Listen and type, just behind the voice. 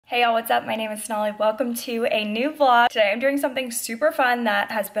Hey y'all, what's up? My name is Sonali. Welcome to a new vlog. Today I'm doing something super fun that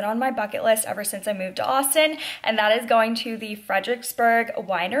has been on my bucket list ever since I moved to Austin, and that is going to the Fredericksburg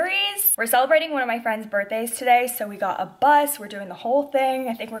Wineries. We're celebrating one of my friend's birthdays today, so we got a bus, we're doing the whole thing.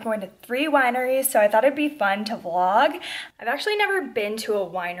 I think we're going to 3 wineries, so I thought it'd be fun to vlog. I've actually never been to a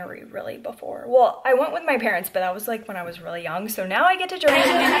winery really before. Well, I went with my parents, but that was like when I was really young, so now I get to join.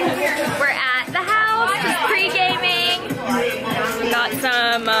 We're at the house, just pre-gaming. We got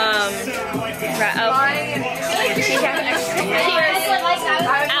some Cheers.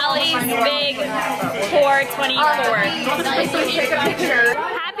 Allie's big 424.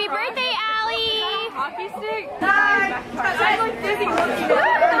 Happy birthday, Allie! Hockey stick.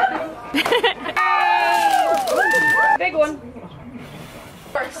 Big one.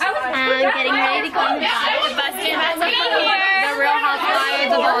 I'm getting ready to go. The bus is here. The Real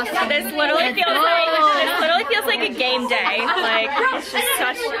Housewives of Austin. This literally feels like a game day. Like, it's just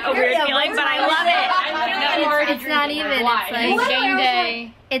such a weird feeling, but I love it. It's not even. It's like game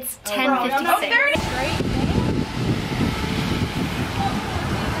day. It's 10:56.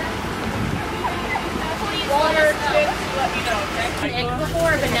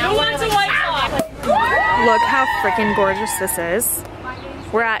 Look how freaking gorgeous this is.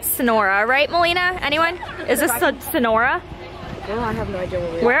 We're at Sonora, right, Melina? Anyone? Is this Sonora? No, I have no idea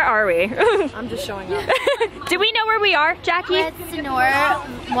where we are. Where are we? I'm just showing up. Do we know where we are, Jackie? We're at Sonora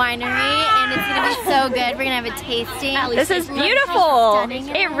Winery, and it's gonna be so good. We're gonna have a tasting. This is beautiful.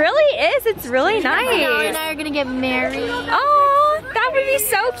 It really is. It's really nice. Sonali and I are gonna get married. Oh, that would be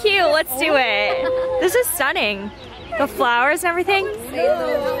so cute. Let's do it. This is stunning. The flowers and everything.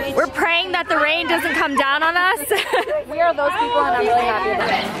 We're praying that the rain doesn't come down on us. We are those people, and I'm really happy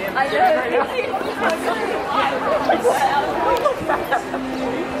about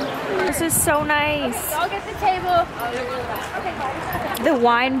it. This is so nice. I'll get the table. The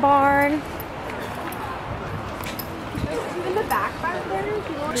wine barn. In the back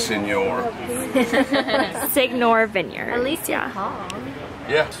there, Signor Vineyard. At least yeah.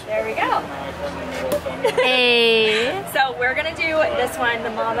 Yes. There we go. Hey. So we're gonna do this one, the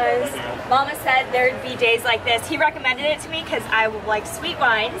Mama's. Mama said there'd be days like this. He recommended it to me because I like sweet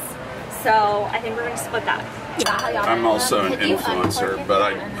wines. So I think we're gonna split that. I'm also an influencer, but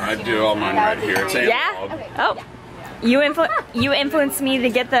I do all mine right here. It's analog. Yeah? Oh. You influenced me to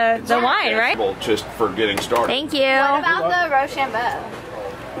get the wine, right? Just for getting started. Thank you. What about the Rochambeau?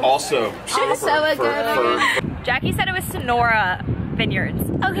 Also a good Jackie said it was Sonora Vineyards.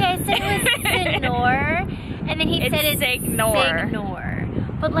 Okay, so it was Signor, and then he said it's Signor. Signor.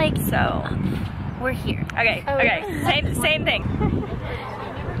 But like, So we're here. okay, okay. Same thing.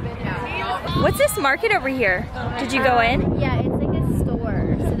 What's this market over here? Did you go in? Yeah, it's like a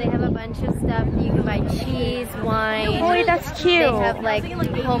store. So they have a bunch of stuff. You can buy cheese, wine. Boy, that's cute. They have like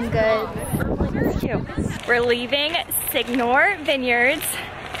home goods. That's cute. We're leaving Signor Vineyards.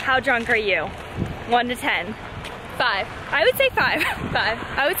 How drunk are you? 1 to 10. 5. I would say 5. 5.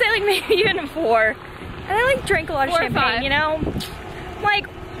 I would say like maybe even a 4. And I like drink a lot of champagne, you know? Like,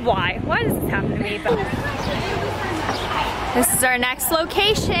 why? Why does this happen to me? But this is our next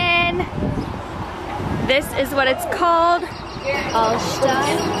location. This is what it's called.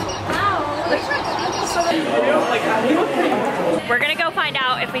 We're gonna go find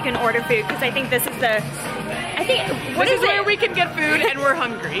out if we can order food because I think this is the. What is where we can get food and we're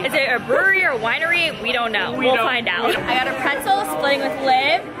hungry. Is it a brewery or a winery? We don't know. We'll find out. I got a pretzel splitting with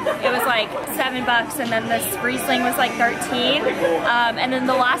Liv. It was like $7, and then this Riesling was like 13. And then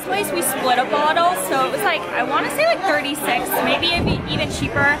the last place we split a bottle, so it was like I want to say like 36, maybe it'd be even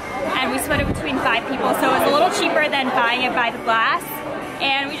cheaper. And we split it between 5 people, so it was a little cheaper than buying it by the glass.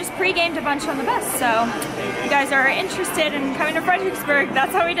 And we just pre-gamed a bunch on the bus. So if you guys are interested in coming to Fredericksburg,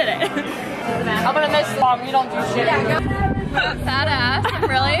 that's how we did it. I'm gonna miss Mom. You don't do shit. Fat ass. I'm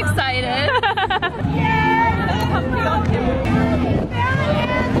really excited.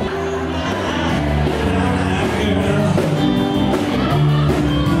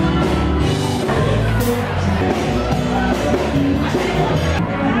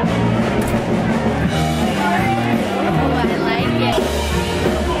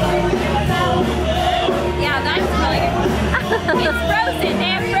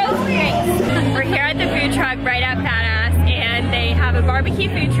 Right at Badass, and they have a barbecue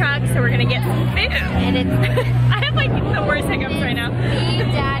food truck, so we're gonna get some food. And it's I have like the worst hiccups right now.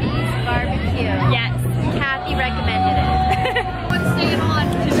 Big Daddy's Barbecue. Yes. Kathy recommended it.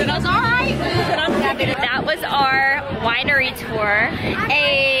 That was our winery tour.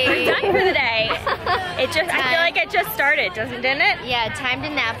 We're done, for the day. I feel like it just started, didn't it? Yeah, time to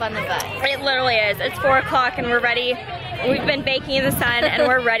nap on the bus. It literally is. It's 4 o'clock and we're ready. We've been baking in the sun and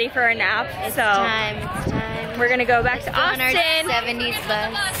we're ready for a nap. It's time. We're gonna go back to Austin. On our 70s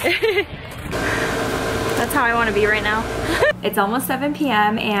bus. That's how I want to be right now. It's almost 7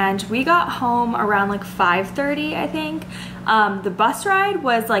 p.m. and we got home around like 5:30, I think. The bus ride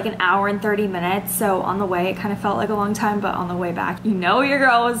was like an hour and 30 minutes, so on the way it kind of felt like a long time, but on the way back, you know, your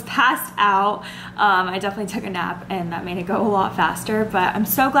girl was passed out. I definitely took a nap and that made it go a lot faster, but I'm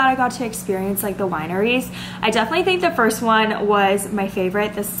so glad I got to experience like the wineries. I definitely think the first one was my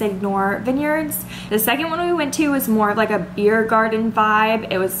favorite, the Signor Vineyards. The second one we went to was more of like a beer garden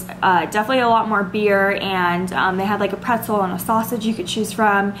vibe. It was definitely a lot more beer, and they had like a pretzel and a sausage you could choose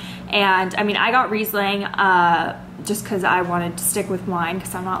from. And I mean, I got Riesling just because I wanted to stick with wine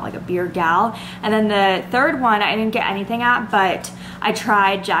because I'm not like a beer gal. And then the third one I didn't get anything at, but I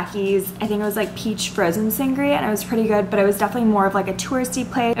tried Jackie's, I think it was like peach frozen sangria, and it was pretty good, but it was definitely more of like a touristy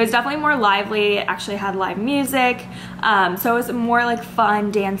place. It was definitely more lively. It actually had live music, so it was more like fun,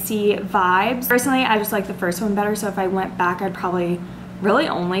 dancey vibes. Personally, I just like the first one better, so if I went back, I'd probably really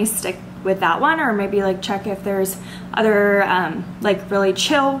only stick with that one, or maybe like check if there's other like really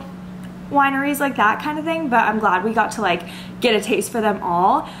chill wineries like that kind of thing. But I'm glad we got to like get a taste for them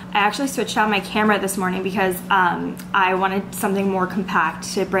all. I actually switched out my camera this morning because I wanted something more compact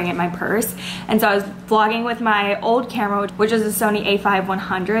to bring in my purse, and so I was vlogging with my old camera, which is a Sony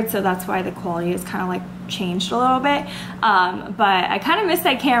A5-100, so that's why the quality is kind of like changed a little bit, but I kind of miss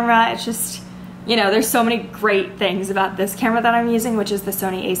that camera. It's just, you know, there's so many great things about this camera that I'm using, which is the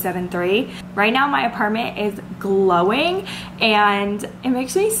Sony A7 III. Right now my apartment is glowing and it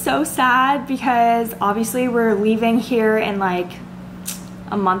makes me so sad because obviously we're leaving here in like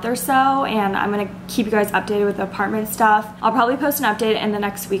a month or so, and I'm gonna keep you guys updated with the apartment stuff. I'll probably post an update in the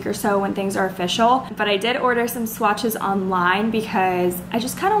next week or so when things are official, but I did order some swatches online because I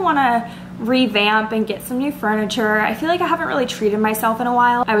just kind of want to revamp and get some new furniture. I feel like I haven't really treated myself in a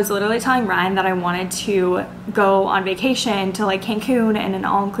while. I was literally telling Ryan that I wanted to go on vacation to like Cancun and an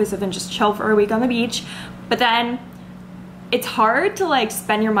all-inclusive and just chill for a week on the beach, but then it's hard to like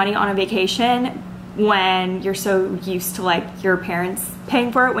spend your money on a vacation when you're so used to like your parents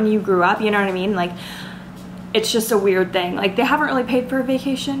paying for it when you grew up, you know what I mean? Like, it's just a weird thing. Like, they haven't really paid for a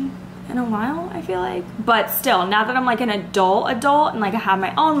vacation in a while, I feel like. But still, now that I'm like an adult and like I have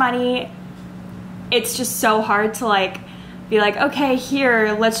my own money, it's just so hard to like be like, okay,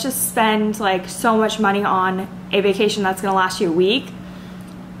 here, let's just spend like so much money on a vacation that's gonna last you a week.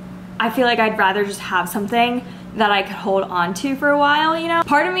 I feel like I'd rather just have something that I could hold on to for a while, you know?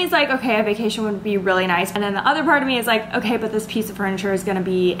 Part of me is like, okay, a vacation would be really nice. And then the other part of me is like, okay, but this piece of furniture is gonna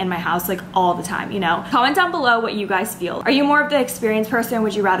be in my house like all the time, you know? Comment down below what you guys feel. Are you more of the experienced person?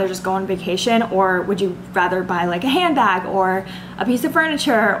 Would you rather just go on vacation, or would you rather buy like a handbag or a piece of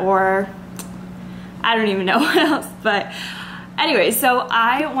furniture, or I don't even know what else? But anyway, so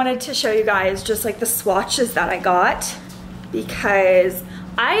I wanted to show you guys just like the swatches that I got because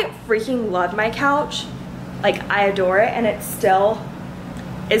I freaking love my couch. Like, I adore it, and it's still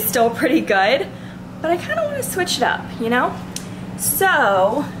pretty good, but I kind of want to switch it up, you know?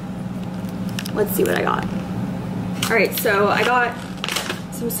 So let's see what I got. All right, so I got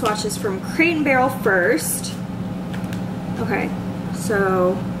some swatches from Crate & Barrel first. Okay,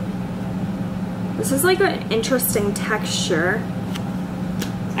 so this is like an interesting texture.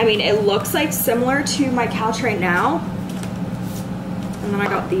 I mean, it looks like similar to my couch right now. And then I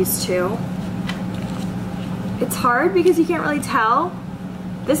got these two. It's hard because you can't really tell.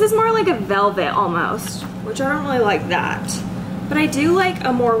 This is more like a velvet almost, which I don't really like that. But I do like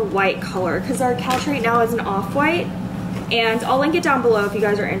a more white color because our couch right now is an off-white. And I'll link it down below if you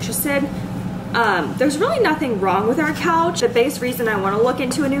guys are interested. There's really nothing wrong with our couch. The biggest reason I want to look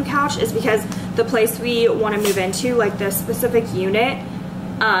into a new couch is because the place we want to move into, like this specific unit,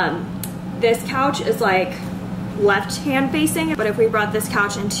 this couch is like left-hand facing. But if we brought this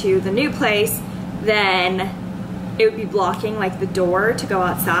couch into the new place, then it would be blocking like the door to go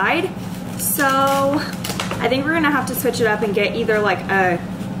outside. So I think we're gonna have to switch it up and get either like a,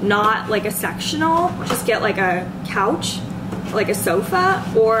 not like a sectional, just get like a couch, like a sofa,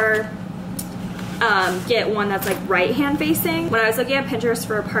 or get one that's like right hand facing. When I was looking at Pinterest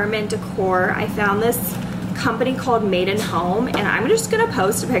for apartment decor, I found this company called Maiden Home, and I'm just gonna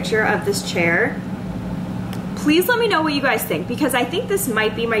post a picture of this chair. Please let me know what you guys think, because I think this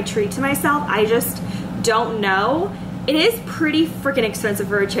might be my treat to myself. I just don't know It is pretty freaking expensive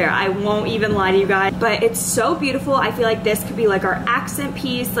for a chair, I won't even lie to you guys, but it's so beautiful. I feel like this could be like our accent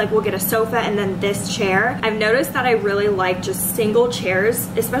piece, like we'll get a sofa and then this chair. I've noticed that I really like just single chairs,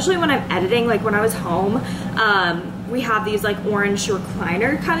 especially when I'm editing. Like when I was home, we have these like orange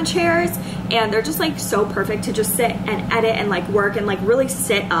recliner kind of chairs, and they're just like so perfect to just sit and edit and like work and like really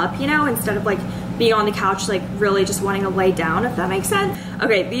sit up, you know, instead of like being on the couch, like really just wanting to lay down, if that makes sense.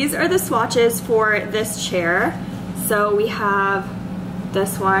 Okay, these are the swatches for this chair. So we have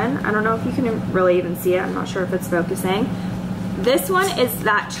this one. I don't know if you can really even see it. I'm not sure if it's focusing. This one is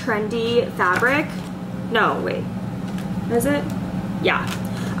that trendy fabric. No, wait. Is it? Yeah.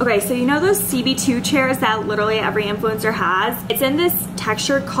 Okay, so you know those CB2 chairs that literally every influencer has? It's in this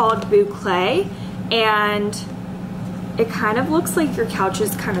texture called boucle, and it kind of looks like your couch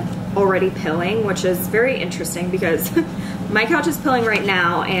is kind of already pilling, which is very interesting because my couch is pilling right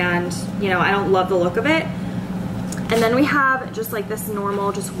now, and you know, I don't love the look of it. And then we have just like this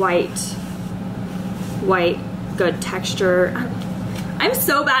normal, just white, good texture. I'm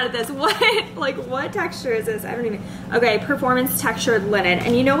so bad at this. What texture is this? I don't even. Okay, performance textured linen.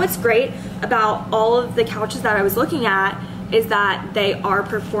 And you know what's great about all of the couches that I was looking at is that they are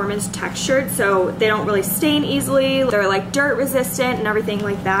performance textured, so they don't really stain easily. They're like dirt resistant and everything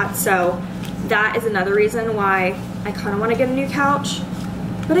like that. So that is another reason why I kind of want to get a new couch.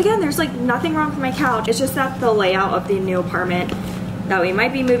 But again, there's like nothing wrong with my couch. It's just that the layout of the new apartment that we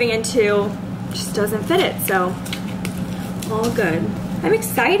might be moving into just doesn't fit it. So all good. I'm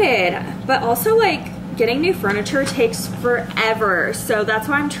excited, but also like getting new furniture takes forever. So that's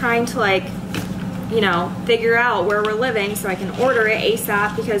why I'm trying to like, you know, figure out where we're living so I can order it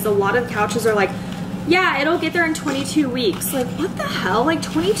ASAP, because a lot of couches are like, yeah, it'll get there in 22 weeks. Like, what the hell? Like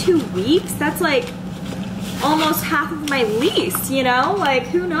 22 weeks? That's like almost half of my lease, you know? Like,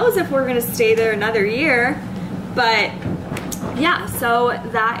 who knows if we're gonna stay there another year. But yeah, so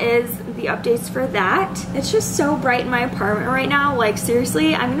that is the updates for that. It's just so bright in my apartment right now. Like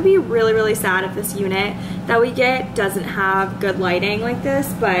seriously, I'm gonna be really, really sad if this unit that we get doesn't have good lighting like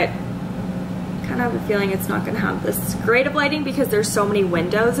this, but I kind of have a feeling it's not gonna have this great of lighting because there's so many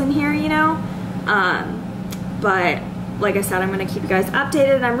windows in here, you know? But like I said, I'm gonna keep you guys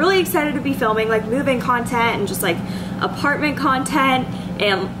updated, and I'm really excited to be filming like moving content and just like apartment content.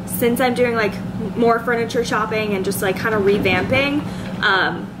 And since I'm doing like more furniture shopping and just like kind of revamping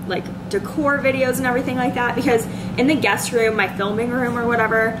like decor videos and everything like that, because in the guest room, my filming room or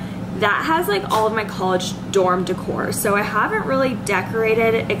whatever, that has like all of my college dorm decor. So I haven't really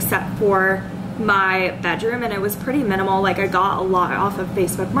decorated except for my bedroom, and it was pretty minimal. Like I got a lot off of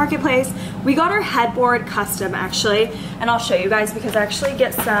Facebook Marketplace. We got our headboard custom actually, and I'll show you guys because I actually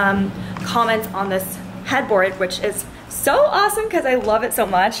get some comments on this headboard, which is so awesome because I love it so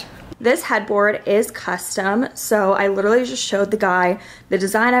much. This headboard is custom, so I literally just showed the guy the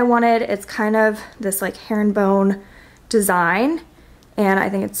design I wanted. It's kind of this like herringbone design, and I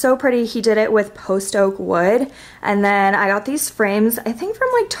think it's so pretty. He did it with post oak wood, and then I got these frames, I think from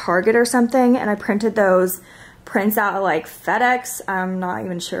like Target or something, and I printed those prints out at like FedEx, I'm not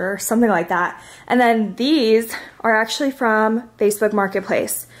even sure, something like that. And then these are actually from Facebook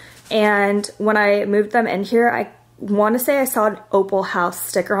Marketplace, and when I moved them in here, I want to say I saw an Opal House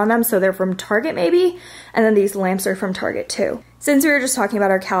sticker on them, so they're from Target maybe, and then these lamps are from Target too. Since we were just talking about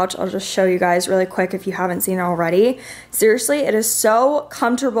our couch, I'll just show you guys really quick if you haven't seen it already. Seriously, it is so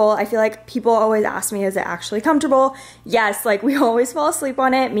comfortable. I feel like people always ask me, is it actually comfortable? Yes, like we always fall asleep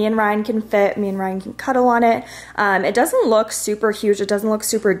on it. Me and Ryan can fit, me and Ryan can cuddle on it. It doesn't look super huge, it doesn't look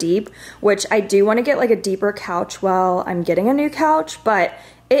super deep, which I do want to get like a deeper couch while I'm getting a new couch, but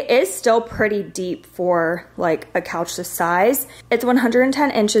it is still pretty deep for like a couch this size. It's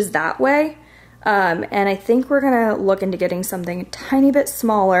 110 inches that way. And I think we're gonna look into getting something a tiny bit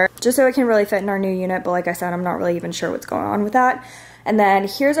smaller just so it can really fit in our new unit. But like I said, I'm not really even sure what's going on with that. And then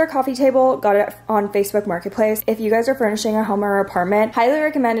here's our coffee table, got it on Facebook Marketplace. If you guys are furnishing a home or apartment, highly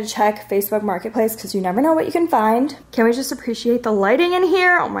recommend to check Facebook Marketplace because you never know what you can find. Can we just appreciate the lighting in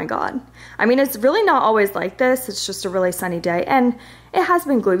here? Oh my God. I mean, it's really not always like this. It's just a really sunny day, and it has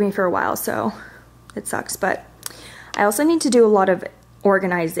been gloomy for a while, so it sucks. But I also need to do a lot of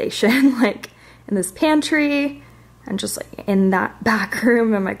organization, like in this pantry and just like in that back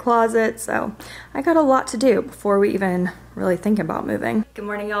room in my closet. So I got a lot to do before we even really think about moving. Good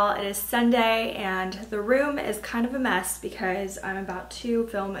morning, y'all. It is Sunday and the room is kind of a mess because I'm about to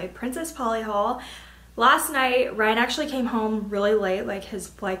film a Princess Polly haul. Last night, Ryan actually came home really late, like his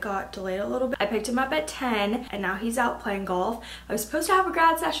flight got delayed a little bit. I picked him up at 10 and now he's out playing golf. I was supposed to have a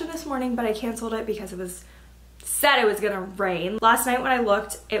grad session this morning, but I canceled it because it was said it was gonna rain. Last night when I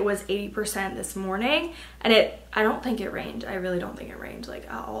looked, it was 80% this morning, and I don't think it rained. I really don't think it rained, like,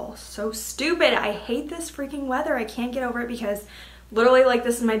 at all. So stupid. I hate this freaking weather. I can't get over it because literally, like,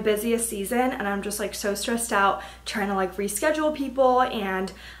 this is my busiest season, and I'm just, like, so stressed out trying to, like, reschedule people,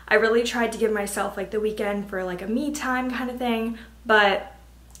 and I really tried to give myself, like, the weekend for, like, a me time kind of thing, but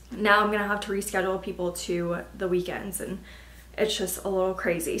now I'm gonna have to reschedule people to the weekends, and it's just a little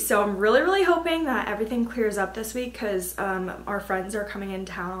crazy. So I'm really hoping that everything clears up this week because our friends are coming in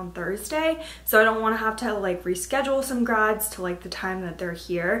town on Thursday, so I don't want to have to like reschedule some grads to like the time that they're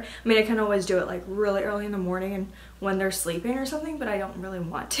here. I mean, I can always do it like really early in the morning and when they're sleeping or something, but I don't really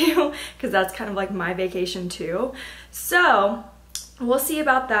want to because that's kind of like my vacation too. So we'll see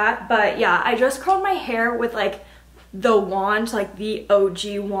about that. But yeah, I just curled my hair with like the wand, like the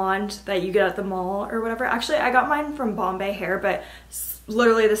OG wand that you get at the mall or whatever. Actually, I got mine from Bombay Hair, but it's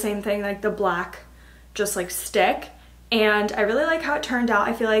literally the same thing, like the black just like stick, and I really like how it turned out.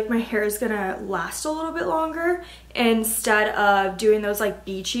 I feel like my hair is gonna last a little bit longer instead of doing those like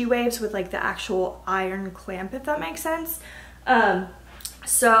beachy waves with like the actual iron clamp, if that makes sense.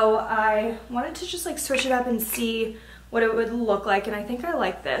 So I wanted to just like switch it up and see what it would look like, and I think I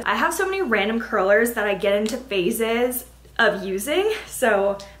like this. I have so many random curlers that I get into phases of using,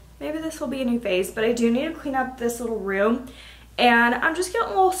 so maybe this will be a new phase, but I do need to clean up this little room, and I'm just getting a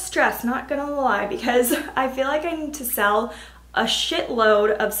little stressed, not gonna lie, because I feel like I need to sell a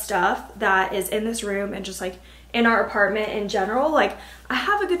shitload of stuff that is in this room and just like in our apartment in general. Like, I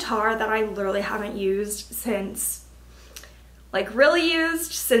have a guitar that I literally haven't used since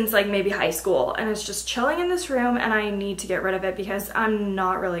like maybe high school, and it's just chilling in this room, and I need to get rid of it because I'm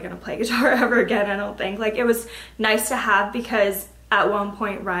not really gonna play guitar ever again, I don't think. Like, it was nice to have because at one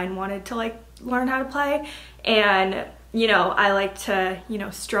point Ryan wanted to like learn how to play, and you know, I like to, you know,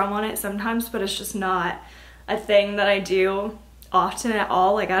 strum on it sometimes, but it's just not a thing that I do often at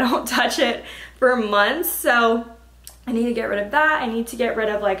all. Like, I don't touch it for months, so I need to get rid of that. I need to get rid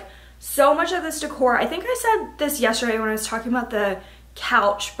of like so much of this decor. I think I said this yesterday when I was talking about the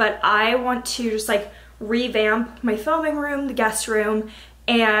couch, but I want to just like revamp my filming room, the guest room,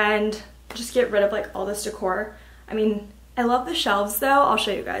 and just get rid of like all this decor. I mean, I love the shelves though. I'll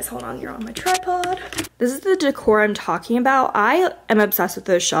show you guys. Hold on, you're on my tripod. This is the decor I'm talking about. I am obsessed with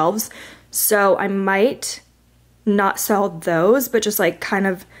those shelves, so I might not sell those, but just like kind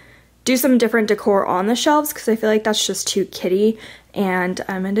of do some different decor on the shelves because I feel like that's just too kiddie, and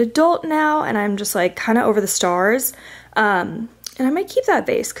I'm an adult now and I'm just like kind of over the stars. And I might keep that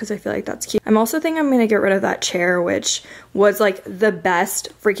vase because I feel like that's cute. I'm also thinking I'm gonna get rid of that chair, which was like the best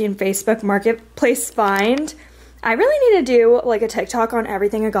freaking Facebook Marketplace find. I really need to do like a TikTok on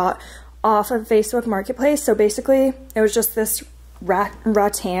everything I got off of Facebook Marketplace. So basically it was just this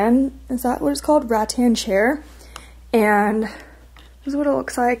rattan, is that what it's called? Rattan chair. And this is what it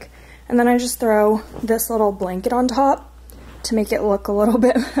looks like. And then I just throw this little blanket on top to make it look a little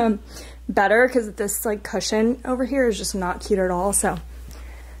bit better because this like cushion over here is just not cute at all. So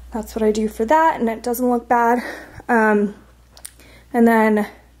that's what I do for that, and it doesn't look bad. And then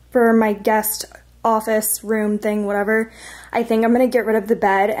for my guest office room thing, whatever, I think I'm gonna get rid of the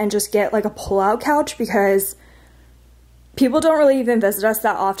bed and just get like a pull-out couch because people don't really even visit us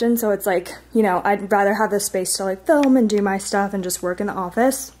that often. So it's like, you know, I'd rather have the space to like film and do my stuff and just work in the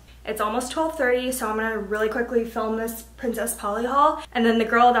office. It's almost 12:30, so I'm gonna really quickly film this Princess Polly haul. And then the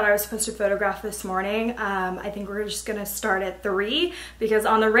girl that I was supposed to photograph this morning, I think we're just gonna start at 3 because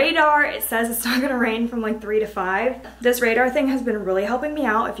on the radar, it says it's not gonna rain from like 3 to 5. This radar thing has been really helping me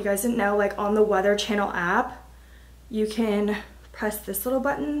out. If you guys didn't know, like on the Weather Channel app, you can press this little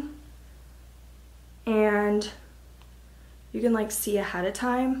button and you can like see ahead of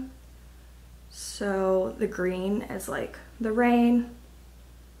time. So the green is like the rain,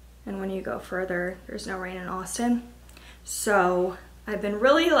 and when you go further, there's no rain in Austin. So I've been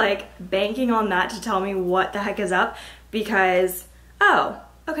really like banking on that to tell me what the heck is up because, oh,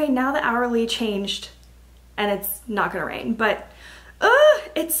 okay, now the hourly changed and it's not gonna rain. But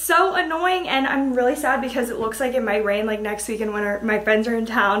it's so annoying, and I'm really sad because it looks like it might rain like next week and when my friends are in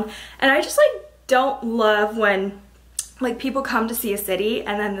town. And I just like don't love when like people come to see a city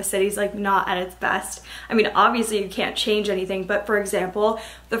and then the city's like not at its best. I mean, obviously you can't change anything, but for example,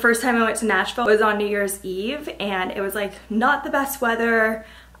 the first time I went to Nashville was on New Year's Eve and it was like not the best weather,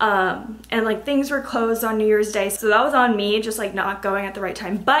 and like things were closed on New Year's Day. So that was on me, just like not going at the right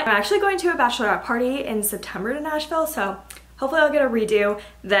time. But I'm actually going to a bachelorette party in September to Nashville, so hopefully I'll get a redo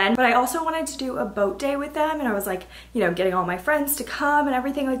then. But I also wanted to do a boat day with them, and I was like, you know, getting all my friends to come and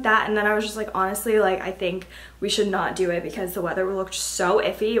everything like that. And then I was just like, honestly, like I think we should not do it because the weather looked so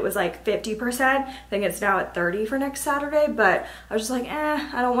iffy. It was like 50%. I think it's now at 30 for next Saturday, but I was just like,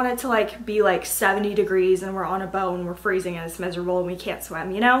 I don't want it to like be like 70 degrees and we're on a boat and we're freezing and it's miserable and we can't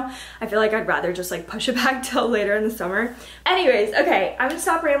swim, you know? I feel like I'd rather just like push it back till later in the summer. Anyways, okay, I'm gonna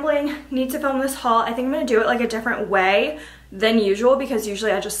stop rambling. Need to film this haul. I think I'm gonna do it like a different way than usual because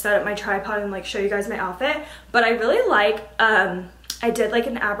usually I just set up my tripod and like show you guys my outfit. But I really like, I did like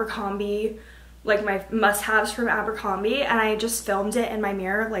an Abercrombie, like my must-haves from Abercrombie, and I just filmed it in my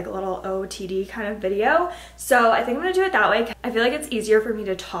mirror, like a little OOTD kind of video. So I think I'm gonna do it that way. I feel like it's easier for me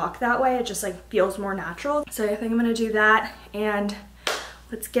to talk that way. It just like feels more natural. So I think I'm gonna do that, and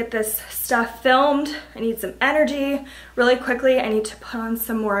let's get this stuff filmed. I need some energy. Really quickly, I need to put on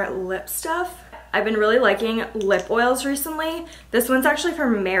some more lip stuff. I've been really liking lip oils recently. This one's actually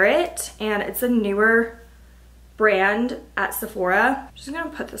from Merit, and it's a newer brand at Sephora. I'm just gonna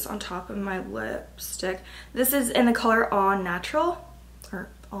put this on top of my lipstick. This is in the color Au Natural, or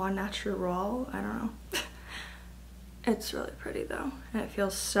Au Natural, I don't know. It's really pretty though, and it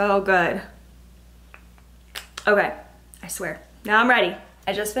feels so good. Okay, I swear, now I'm ready.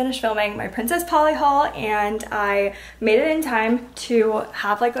 I just finished filming my Princess Polly haul, and I made it in time to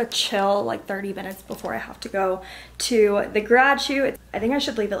have like a chill like 30 minutes before I have to go to the grad shoot. I think I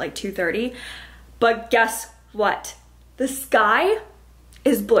should leave at like 2:30, but guess what? The sky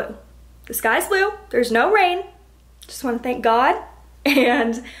is blue. The sky's blue. There's no rain. Just want to thank God,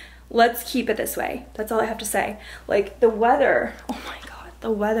 and let's keep it this way. That's all I have to say. Like the weather, oh my God,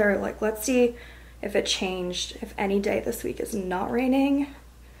 the weather, like let's see if it changed, if any day this week is not raining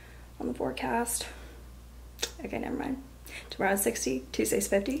on the forecast. Okay, never mind. Tomorrow's 60, Tuesday's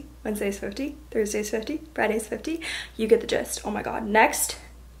 50, Wednesday's 50, Thursday's 50, Friday's 50. You get the gist. Oh my God. Next,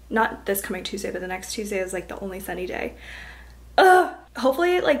 not this coming Tuesday, but the next Tuesday is like the only sunny day.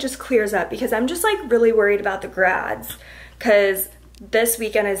 Hopefully it like just clears up because I'm just like really worried about the grads because this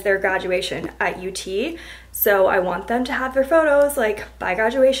weekend is their graduation at UT. So I want them to have their photos like by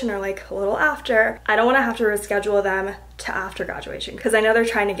graduation or like a little after. I don't want to have to reschedule them to after graduation because I know they're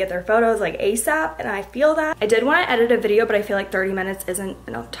trying to get their photos like ASAP, and I feel that. I did want to edit a video, but I feel like 30 minutes isn't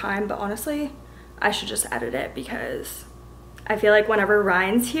enough time, but honestly, I should just edit it because I feel like whenever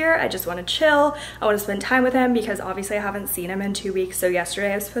Ryan's here, I just want to chill. I want to spend time with him because obviously I haven't seen him in 2 weeks. So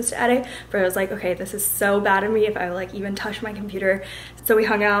yesterday I was supposed to edit, but I was like, okay, this is so bad of me if I like even touch my computer. So we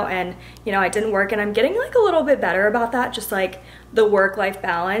hung out, and you know, it didn't work, and I'm getting like a little bit better about that. Just like the work-life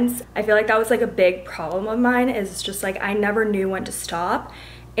balance. I feel like that was like a big problem of mine, is just like I never knew when to stop.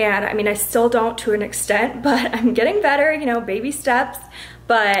 And I mean, I still don't to an extent, but I'm getting better, you know, baby steps.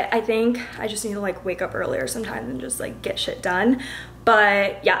 But I think I just need to like wake up earlier sometimes and just like get shit done.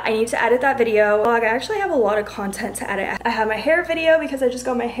 But yeah, I need to edit that video. I actually have a lot of content to edit. I have my hair video because I just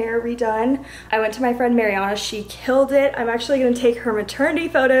got my hair redone. I went to my friend Mariana, she killed it. I'm actually gonna take her maternity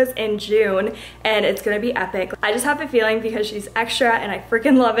photos in June, and it's gonna be epic. I just have a feeling because she's extra and I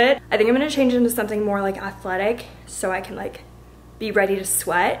freaking love it. I think I'm gonna change into something more like athletic so I can like be ready to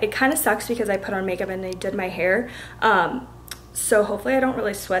sweat. It kind of sucks because I put on makeup and they did my hair. So hopefully I don't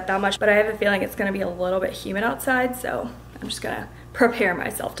really sweat that much, but I have a feeling it's gonna be a little bit humid outside, so I'm just gonna prepare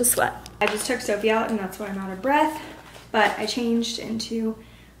myself to sweat. I just took Sophie out and that's why I'm out of breath, but I changed into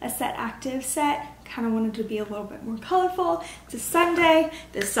a Set Active set. Kind of wanted to be a little bit more colorful. It's a Sunday,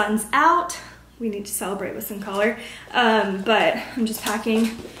 the sun's out. We need to celebrate with some color. But I'm just packing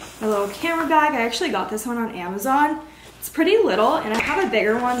my little camera bag. I actually got this one on Amazon. It's pretty little, and I have a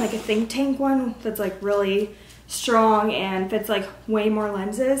bigger one, like a Think Tank one that's like really strong and fits like way more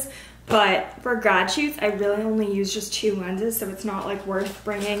lenses. But for grad shoots, I really only use just 2 lenses, so it's not like worth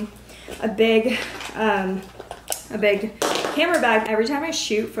bringing a big camera bag. Every time I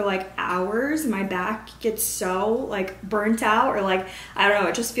shoot for like hours, my back gets so like burnt out, or like, I don't know,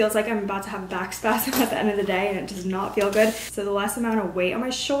 it just feels like I'm about to have a back spasm at the end of the day, and it does not feel good. So the less amount of weight on my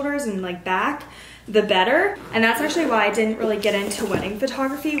shoulders and like back, the better. And that's actually why I didn't really get into wedding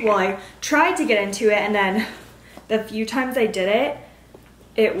photography. Well, I tried to get into it, and then the few times I did it,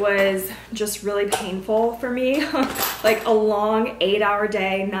 it was just really painful for me. Like a long 8-hour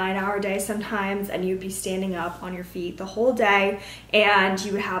day, 9-hour day sometimes, and you'd be standing up on your feet the whole day, and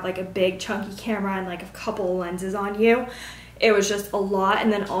you would have like a big chunky camera and like a couple lenses on you. It was just a lot.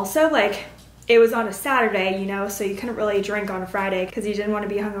 And then also like it was on a Saturday, you know, so you couldn't really drink on a Friday because you didn't want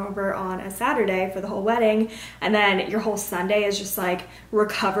to be hungover on a Saturday for the whole wedding. And then your whole Sunday is just like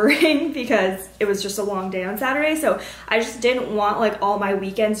recovering because it was just a long day on Saturday. So I just didn't want like all my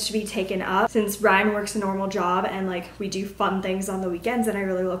weekends to be taken up, since Ryan works a normal job and like we do fun things on the weekends and I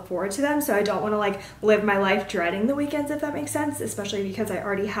really look forward to them. So I don't want to like live my life dreading the weekends, if that makes sense, especially because I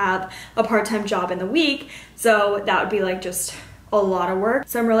already have a part-time job in the week. So that would be like just a lot of work.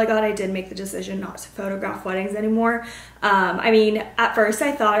 So I'm really glad I did make the decision not to photograph weddings anymore. I mean, at first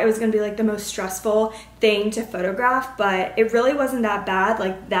I thought it was gonna be like the most stressful thing to photograph, but it really wasn't that bad.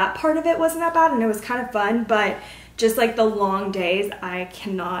 Like that part of it wasn't that bad and it was kind of fun, but just like the long days, I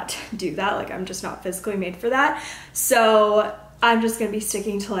cannot do that. Like I'm just not physically made for that. So I'm just gonna be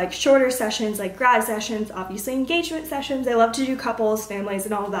sticking to like shorter sessions, like grad sessions, obviously engagement sessions. I love to do couples, families,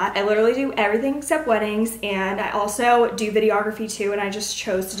 and all of that. I literally do everything except weddings, and I also do videography too, and I just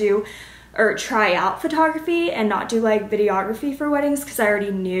chose to do or try out photography and not do like videography for weddings because I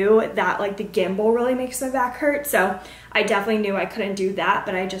already knew that like the gimbal really makes my back hurt. So I definitely knew I couldn't do that,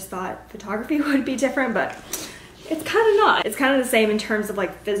 but I just thought photography would be different, but it's kind of not. It's kind of the same in terms of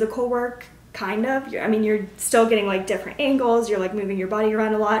like physical work. Kind of. I mean, you're still getting like different angles, you're like moving your body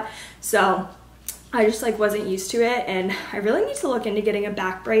around a lot, so I just like wasn't used to it, and I really need to look into getting a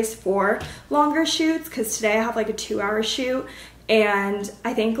back brace for longer shoots because today I have like a 2-hour shoot, and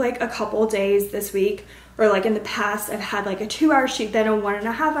I think like a couple days this week or like in the past I've had like a 2-hour shoot, then a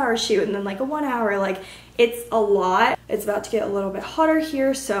 1.5-hour shoot, and then like a 1 hour. Like it's a lot. It's about to get a little bit hotter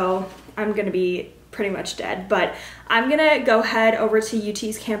here, so I'm gonna be pretty much dead, but I'm gonna go head over to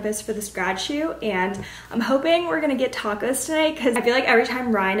UT's campus for this grad shoot, and I'm hoping we're gonna get tacos tonight because I feel like every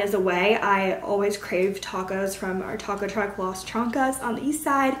time Ryan is away I always crave tacos from our taco truck Los Trancas on the east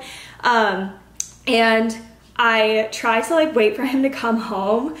side, and I try to like wait for him to come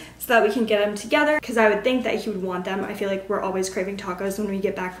home so that we can get them together because I would think that he would want them. I feel like we're always craving tacos when we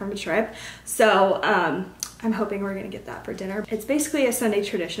get back from a trip, so I'm hoping we're gonna get that for dinner. It's basically a Sunday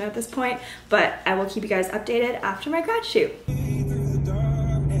tradition at this point, but I will keep you guys updated after my grad shoot.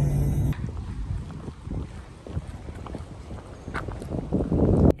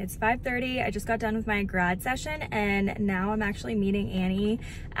 It's 5:30. I just got done with my grad session and now I'm actually meeting Annie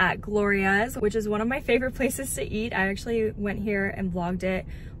at Gloria's, which is one of my favorite places to eat. I actually went here and vlogged it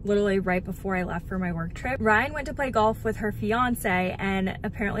literally right before I left for my work trip. Ryan went to play golf with her fiance and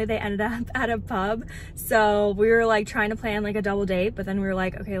apparently they ended up at a pub. So we were like trying to plan like a double date, but then we were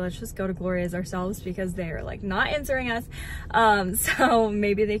like, okay, let's just go to Gloria's ourselves because they are like not answering us. So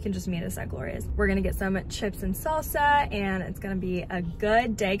maybe they can just meet us at Gloria's. We're gonna get some chips and salsa and it's gonna be a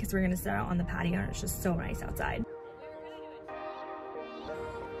good day because we're gonna sit out on the patio and it's just so nice outside.